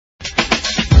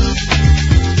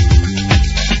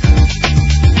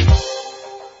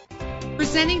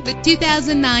Presenting the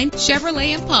 2009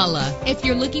 Chevrolet Impala. If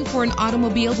you're looking for an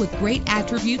automobile with great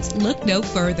attributes, look no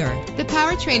further. The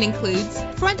powertrain includes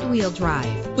front-wheel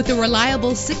drive with a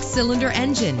reliable 6-cylinder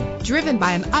engine driven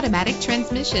by an automatic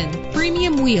transmission.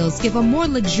 Premium wheels give a more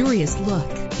luxurious look.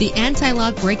 The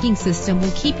anti-lock braking system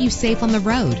will keep you safe on the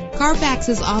road. Carfax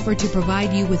is offered to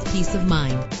provide you with peace of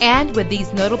mind. And with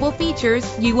these notable features,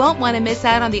 you won't want to miss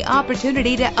out on the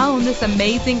opportunity to own this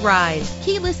amazing ride.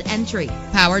 Keyless entry,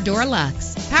 power door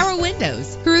locks, power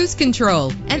windows, cruise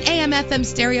control, an AM/FM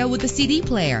stereo with a CD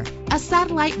player, a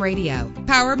satellite radio,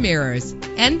 power mirrors.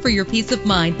 And for your peace of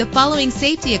mind, the following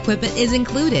safety equipment is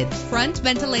included: front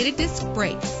ventilated disc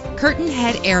brakes, curtain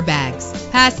head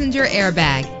airbags, passenger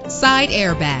airbag, side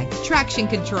airbag, traction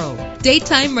control,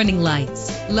 daytime running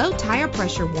lights, low tire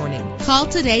pressure warning. Call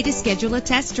today to schedule a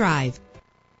test drive.